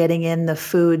wasn't getting in the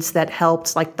foods that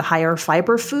helped, like the higher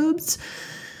fiber foods.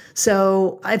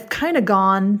 So I've kind of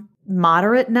gone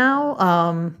moderate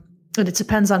now. And it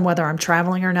depends on whether I'm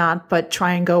traveling or not, but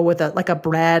try and go with a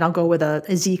bread. I'll go with a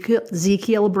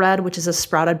Ezekiel bread, which is a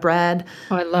sprouted bread.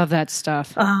 Oh, I love that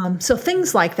stuff. So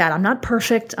things like that. I'm not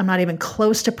perfect. I'm not even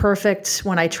close to perfect.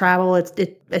 When I travel,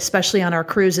 it especially on our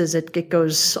cruises, it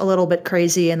goes a little bit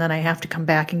crazy, and then I have to come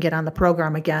back and get on the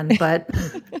program again. But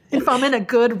if I'm in a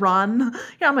good run,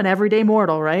 I'm an everyday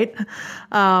mortal, right?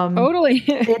 Totally.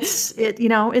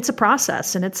 It's a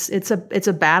process, and it's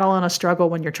a battle and a struggle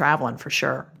when you're traveling, for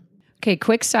sure. Okay,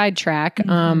 quick sidetrack.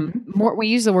 We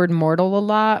use the word mortal a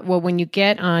lot. Well, when you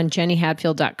get on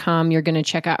jennyhadfield.com, you're going to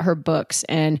check out her books.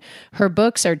 And her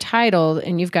books are titled,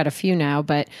 and you've got a few now,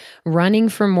 but Running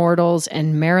for Mortals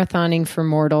and Marathoning for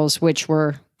Mortals, which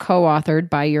were co-authored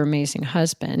by your amazing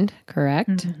husband, correct?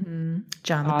 Mm-hmm.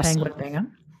 John the Penguin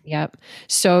Bingham. Yep.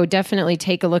 So definitely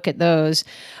take a look at those.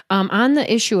 On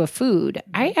the issue of food,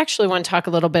 I actually want to talk a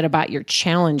little bit about your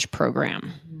challenge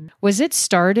program. Was it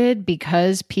started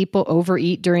because people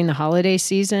overeat during the holiday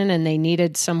season and they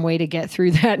needed some way to get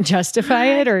through that and justify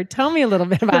it? Or tell me a little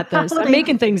bit about this. I'm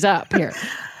making things up here.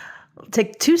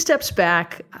 Take 2 steps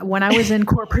back. When I was in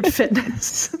corporate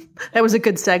fitness, that was a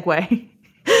good segue.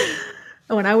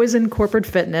 When I was in corporate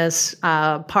fitness,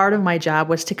 part of my job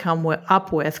was to come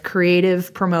up with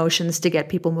creative promotions to get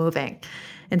people moving.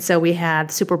 And so we had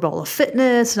Super Bowl of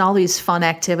Fitness and all these fun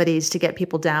activities to get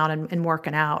people down and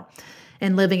working out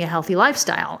and living a healthy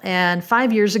lifestyle. And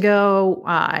 5 years ago,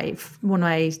 when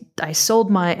I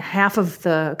sold my half of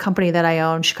the company that I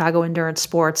owned, Chicago Endurance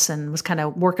Sports, and was kind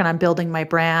of working on building my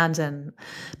brand and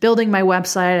building my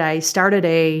website, I started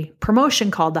a promotion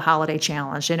called the Holiday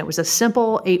Challenge. And it was a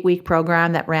simple 8-week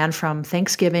program that ran from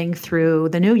Thanksgiving through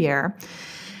the New Year.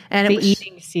 And it was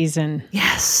eating season.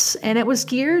 Yes. And it was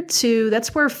geared to,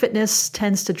 that's where fitness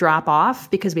tends to drop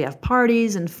off because we have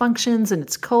parties and functions and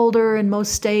it's colder in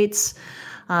most states.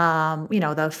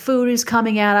 The food is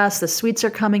coming at us, the sweets are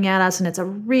coming at us, and it's a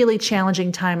really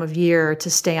challenging time of year to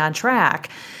stay on track.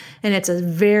 And it's a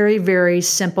very, very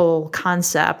simple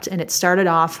concept. And it started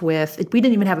off with, we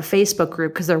didn't even have a Facebook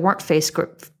group because there weren't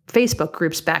Facebook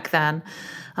groups back then.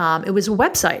 It was a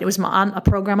website. It was on a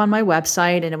program on my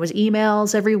website, and it was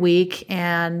emails every week,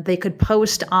 and they could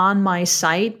post on my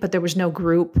site, but there was no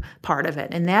group part of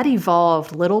it. And that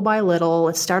evolved little by little.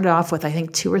 It started off with, I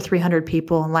think, 200 or 300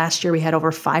 people. And last year we had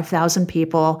over 5,000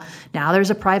 people. Now there's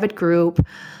a private group.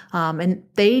 And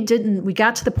we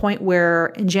got to the point where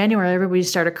in January, everybody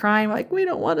started crying, like, we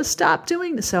don't want to stop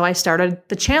doing this. So I started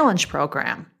the challenge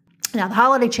program. Now the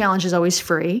holiday challenge is always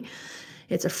free.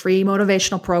 It's a free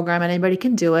motivational program. Anybody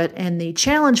can do it. And the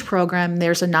challenge program,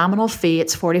 there's a nominal fee.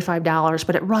 It's $45,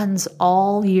 but it runs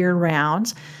all year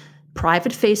round.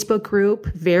 Private Facebook group,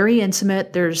 very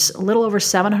intimate. There's a little over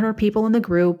 700 people in the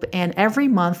group. And every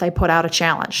month I put out a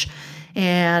challenge.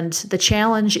 And the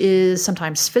challenge is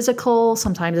sometimes physical,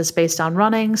 sometimes it's based on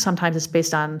running, sometimes it's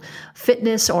based on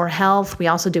fitness or health. We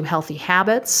also do healthy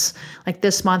habits. Like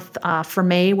this month for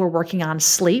May, we're working on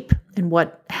sleep and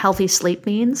what healthy sleep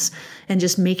means, and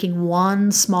just making one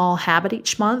small habit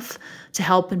each month to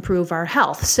help improve our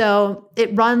health. So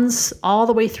it runs all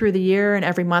the way through the year, and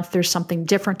every month there's something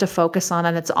different to focus on.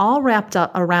 And it's all wrapped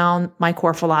up around my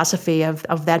core philosophy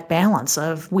of that balance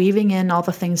of weaving in all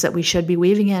the things that we should be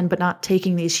weaving in, but not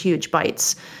taking these huge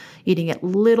bites, eating it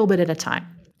little bit at a time.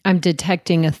 I'm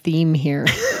detecting a theme here.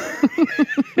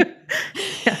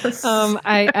 Yes.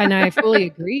 I fully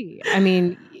agree. I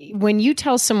mean, when you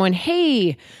tell someone,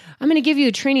 hey, I'm going to give you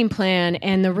a training plan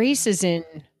and the race is in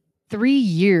 3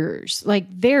 years, like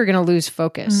they're going to lose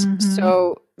focus. Mm-hmm.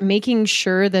 So making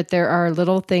sure that there are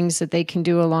little things that they can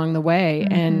do along the way,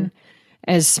 mm-hmm. and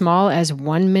as small as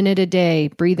 1 minute a day,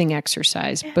 breathing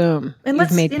exercise, boom, and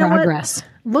you've made progress.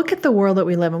 Look at the world that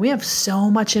we live in. We have so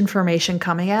much information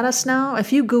coming at us now.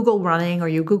 If you Google running or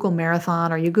you Google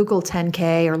marathon or you Google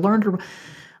 10K or learn to,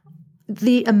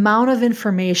 the amount of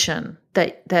information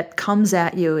that comes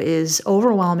at you is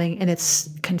overwhelming and it's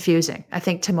confusing, I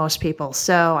think, to most people.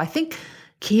 So I think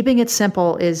keeping it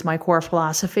simple is my core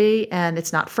philosophy, and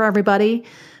it's not for everybody.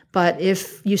 But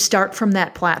if you start from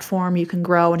that platform, you can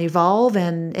grow and evolve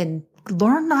and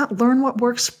learn what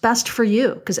works best for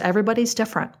you, because everybody's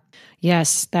different.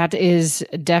 Yes, that is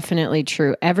definitely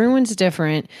true. Everyone's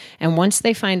different. And once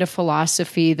they find a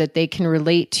philosophy that they can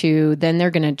relate to, then they're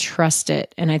going to trust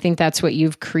it. And I think that's what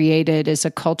you've created, is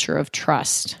a culture of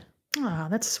trust. Oh,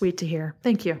 that's sweet to hear.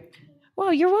 Thank you.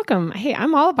 Well, you're welcome. Hey,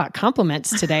 I'm all about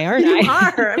compliments today, aren't I? You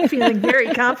are. I'm feeling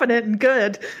very confident and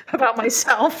good about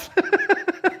myself.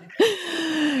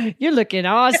 You're looking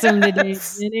awesome today.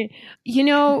 You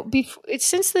know,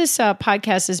 since this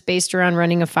podcast is based around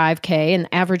running a 5K, and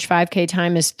the average 5K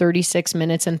time is 36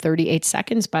 minutes and 38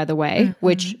 seconds, by the way,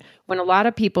 which when a lot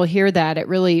of people hear that, it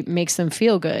really makes them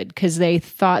feel good, because they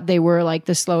thought they were like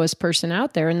the slowest person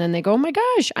out there. And then they go, oh my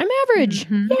gosh, I'm average.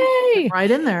 Yay. Right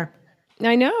in there.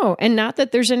 I know. And not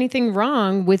that there's anything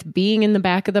wrong with being in the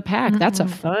back of the pack. That's a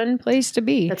fun place to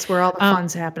be. That's where all the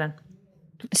fun's happening.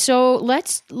 So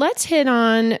let's hit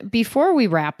on, before we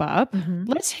wrap up,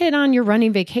 let's hit on your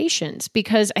running vacations,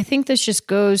 because I think this just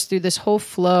goes through this whole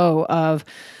flow of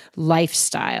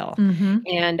lifestyle.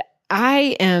 And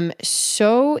I am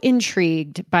so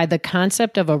intrigued by the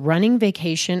concept of a running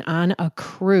vacation on a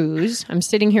cruise. I'm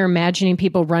sitting here imagining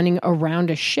people running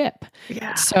around a ship.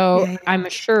 I'm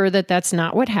sure that that's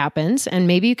not what happens. And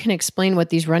maybe you can explain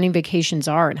what these running vacations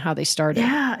are and how they started.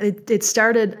 Yeah, it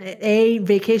started,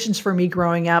 vacations for me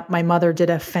growing up. My mother did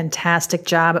a fantastic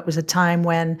job. It was a time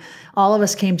when all of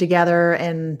us came together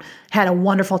and had a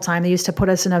wonderful time. They used to put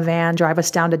us in a van, drive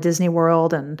us down to Disney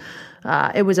World, and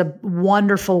it was a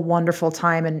wonderful, wonderful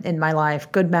time in my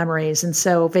life, good memories. And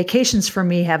so vacations for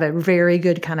me have a very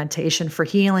good connotation for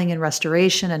healing and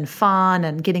restoration and fun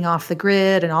and getting off the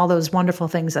grid and all those wonderful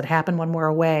things that happen when we're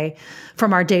away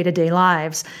from our day-to-day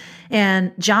lives.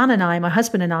 And John and I, my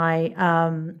husband and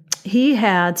I, he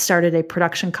had started a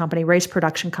production company, race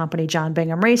production company, John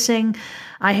Bingham Racing.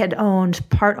 I had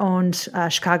part owned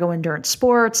Chicago Endurance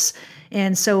Sports.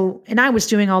 And I was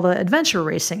doing all the adventure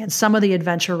racing, and some of the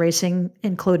adventure racing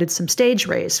included some stage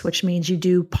race, which means you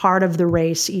do part of the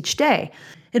race each day.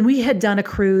 And we had done a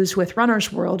cruise with Runner's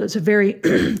World. It was a very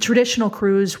traditional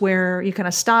cruise where you kind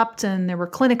of stopped and there were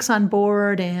clinics on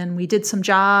board, and we did some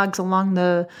jogs along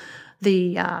the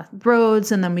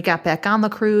roads, and then we got back on the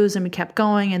cruise and we kept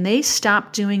going, and they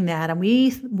stopped doing that. And we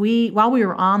while we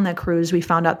were on the cruise, we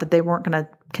found out that they weren't going to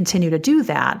continue to do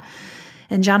that.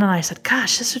 And John and I said,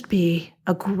 gosh, this would be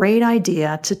a great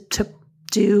idea to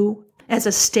do as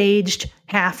a staged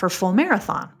half or full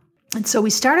marathon. And so we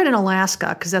started in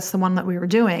Alaska, because that's the one that we were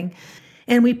doing.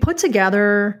 And we put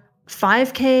together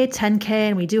 5K, 10K,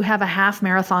 and we do have a half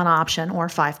marathon option, or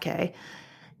 5K.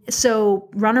 So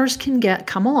runners can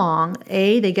come along.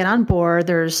 They get on board.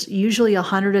 There's usually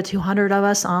 100 to 200 of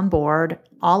us on board.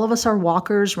 All of us are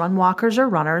walkers, run walkers, or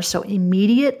runners. So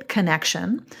immediate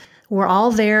connection. We're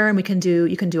all there, and you can do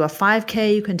a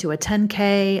 5K, you can do a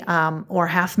 10K, or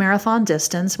half marathon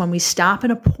distance. When we stop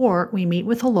in a port, we meet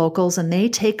with the locals, and they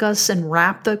take us and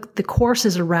wrap the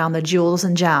courses around the jewels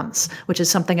and gems, which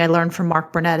is something I learned from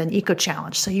Mark Burnett in Eco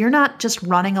Challenge. So you're not just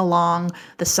running along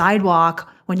the sidewalk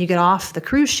when you get off the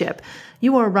cruise ship.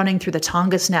 You are running through the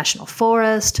Tongass National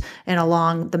Forest and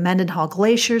along the Mendenhall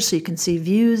Glacier, so you can see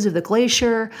views of the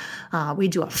glacier. We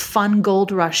do a fun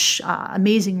Gold Rush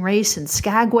amazing race in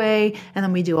Skagway, and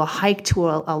then we do a hike to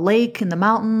a lake in the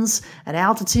mountains at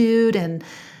altitude. And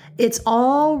it's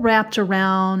all wrapped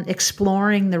around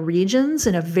exploring the regions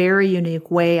in a very unique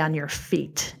way on your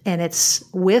feet. And it's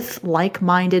with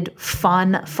like-minded,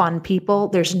 fun people.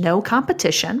 There's no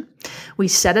competition. We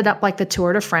set it up like the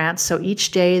Tour de France. So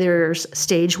each day there's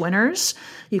stage winners.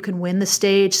 You can win the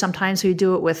stage. Sometimes we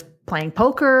do it with playing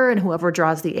poker and whoever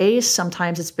draws the ace.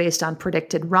 Sometimes it's based on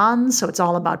predicted runs. So it's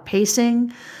all about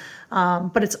pacing.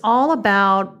 But it's all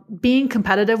about being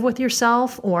competitive with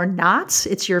yourself or not.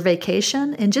 It's your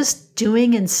vacation, and just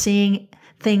doing and seeing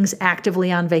things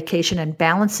actively on vacation and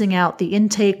balancing out the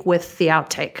intake with the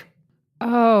outtake.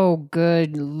 Oh,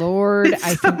 good Lord.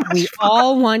 I think we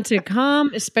all want to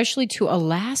come, especially to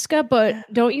Alaska, but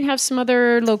don't you have some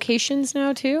other locations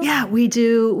now too? Yeah, we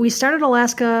do. We started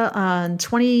Alaska in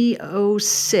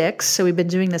 2006, so we've been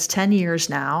doing this 10 years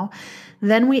now.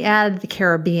 Then we added the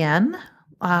Caribbean.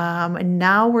 And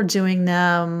now we're doing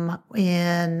them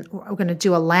we're going to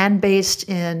do a land-based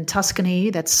in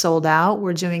Tuscany that's sold out.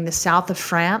 We're doing the south of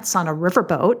France on a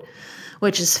riverboat,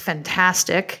 which is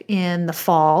fantastic, in the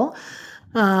fall.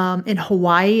 In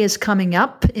Hawaii is coming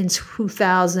up in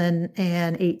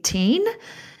 2018.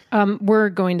 We're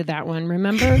going to that one,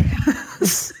 remember?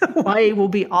 Hawaii will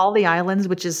be all the islands,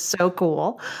 which is so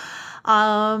cool.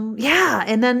 Yeah.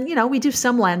 And then, we do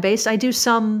some land-based. I do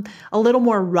some a little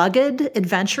more rugged,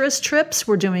 adventurous trips.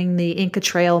 We're doing the Inca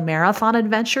Trail Marathon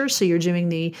Adventure. So you're doing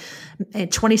the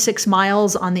 26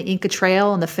 miles on the Inca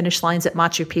Trail and the finish lines at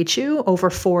Machu Picchu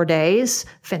over 4 days.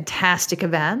 Fantastic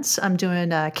events. I'm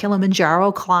doing a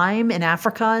Kilimanjaro climb in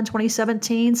Africa in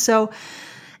 2017. So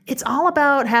it's all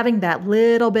about having that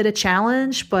little bit of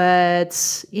challenge,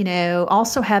 but,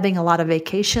 also having a lot of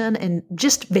vacation and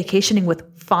just vacationing with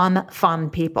fun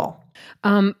people.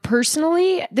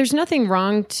 Personally, there's nothing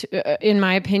wrong, in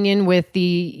my opinion, with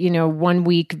the, 1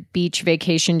 week beach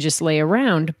vacation, just lay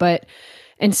around.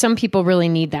 And some people really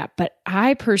need that. But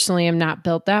I personally am not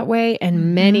built that way.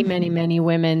 And many, many, many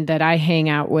women that I hang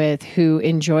out with who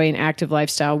enjoy an active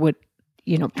lifestyle would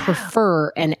prefer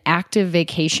an active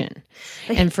vacation.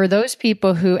 And for those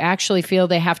people who actually feel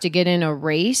they have to get in a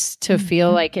race to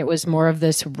feel like it was more of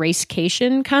this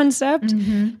racecation concept,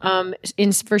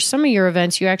 for some of your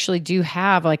events, you actually do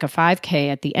have like a 5K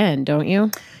at the end, don't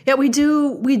you? Yeah, we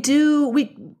do.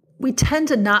 We tend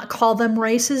to not call them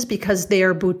races because they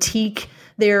are boutique.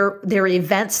 They're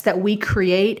events that we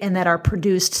create and that are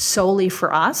produced solely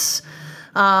for us.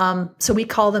 So we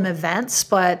call them events,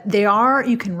 but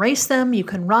you can race them, you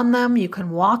can run them, you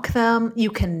can walk them, you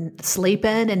can sleep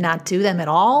in and not do them at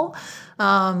all.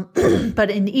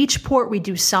 But in each port we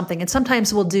do something, and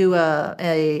sometimes we'll do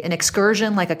an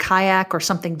excursion like a kayak or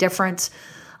something different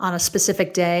on a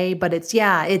specific day. But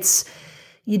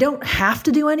you don't have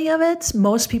to do any of it.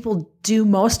 Most people do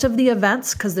most of the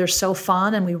events because they're so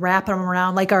fun, and we wrap them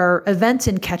around. Like our event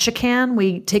in Ketchikan,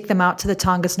 we take them out to the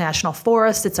Tongass National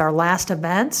Forest. It's our last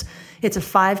event. It's a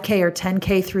 5K or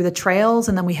 10K through the trails,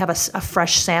 and then we have a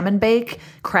fresh salmon bake,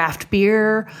 craft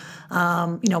beer. We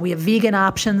have vegan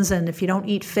options, and if you don't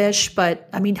eat fish, but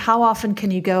I mean, how often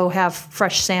can you go have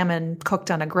fresh salmon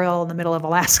cooked on a grill in the middle of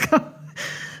Alaska?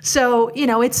 So,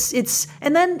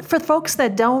 and then for folks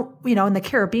that don't, in the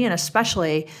Caribbean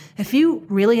especially, if you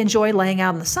really enjoy laying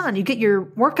out in the sun, you get your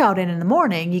workout in the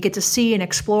morning, you get to see and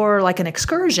explore like an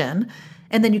excursion,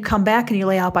 and then you come back and you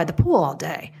lay out by the pool all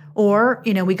day. Or,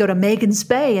 we go to Megan's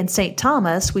Bay in St.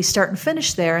 Thomas, we start and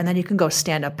finish there, and then you can go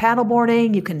stand up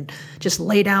paddleboarding, you can just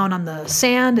lay down on the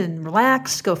sand and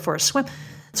relax, go for a swim.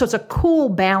 So it's a cool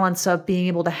balance of being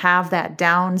able to have that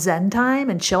down zen time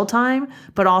and chill time,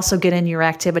 but also get in your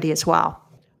activity as well.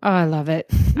 Oh, I love it.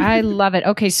 I love it.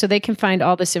 Okay, so they can find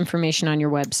all this information on your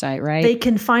website, right? They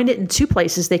can find it in two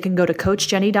places. They can go to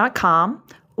CoachJenny.com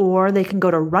or they can go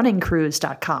to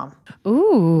runningcruise.com.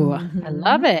 Ooh, I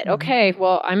love it. Okay,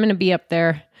 well, I'm going to be up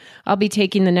there. I'll be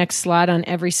taking the next slot on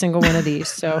every single one of these.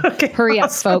 So hurry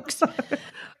up, folks.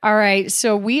 All right.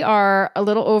 So we are a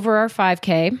little over our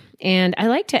 5K, and I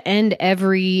like to end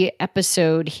every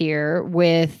episode here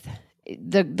with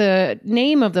the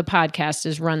name of the podcast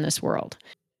is Run This World.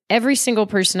 Every single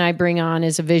person I bring on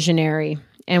is a visionary.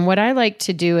 And what I like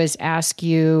to do is ask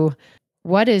you,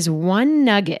 what is one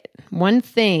nugget, one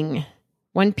thing,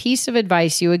 one piece of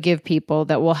advice you would give people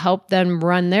that will help them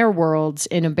run their worlds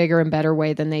in a bigger and better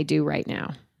way than they do right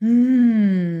now?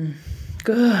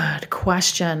 Good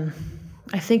question.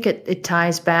 I think it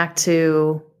ties back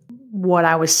to what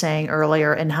I was saying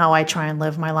earlier and how I try and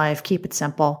live my life. Keep it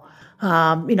simple.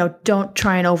 Don't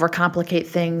try and overcomplicate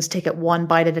things. Take it one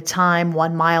bite at a time,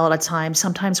 1 mile at a time,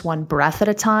 sometimes one breath at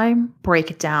a time.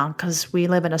 Break it down because we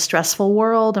live in a stressful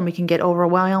world and we can get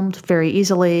overwhelmed very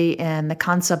easily. And the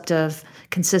concept of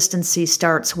consistency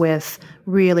starts with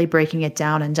really breaking it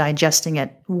down and digesting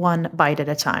it one bite at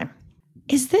a time.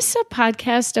 Is this a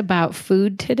podcast about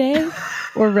food today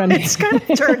or running? It's kind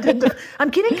of turned into, I'm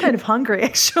getting kind of hungry,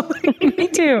 actually. Me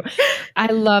too. I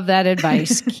love that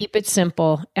advice. Keep it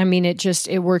simple. I mean,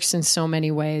 it works in so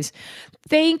many ways.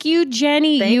 Thank you,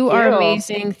 Jenny. Thank you. Are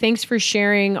amazing. Thanks for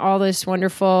sharing all this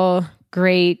wonderful,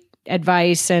 great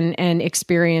advice and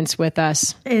experience with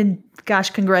us. And gosh,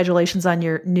 congratulations on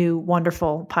your new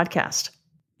wonderful podcast.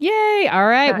 Yay. All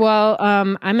right. Well,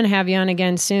 I'm going to have you on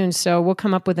again soon. So we'll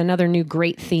come up with another new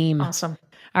great theme. Awesome.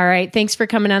 All right. Thanks for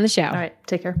coming on the show. All right.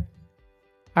 Take care.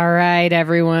 All right,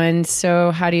 everyone.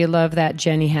 So how do you love that,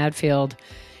 Jenny Hadfield?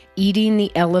 Eating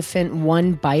the elephant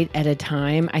one bite at a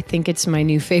time. I think it's my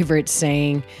new favorite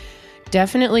saying.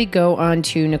 Definitely go on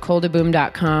to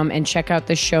NicoleDeBoom.com and check out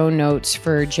the show notes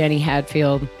for Jenny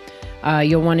Hadfield.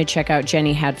 You'll want to check out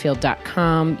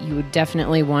JennyHadfield.com. You would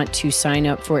definitely want to sign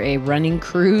up for a running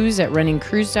cruise at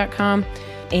runningcruise.com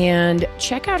and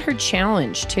check out her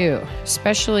challenge too,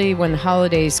 especially when the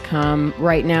holidays come.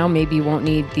 Right now, maybe you won't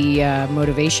need the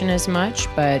motivation as much,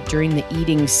 but during the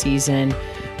eating season,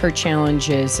 her challenge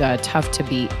is tough to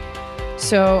beat.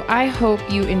 So I hope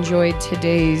you enjoyed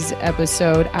today's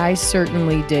episode. I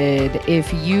certainly did.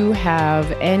 If you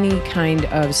have any kind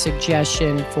of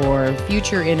suggestion for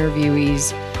future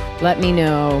interviewees, let me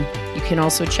know. You can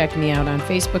also check me out on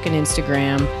Facebook and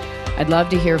Instagram. I'd love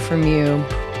to hear from you.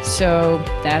 So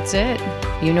that's it.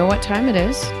 You know what time it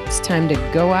is. It's time to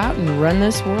go out and run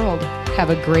this world. Have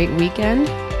a great weekend,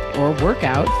 or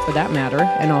workout for that matter,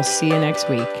 and I'll see you next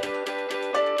week.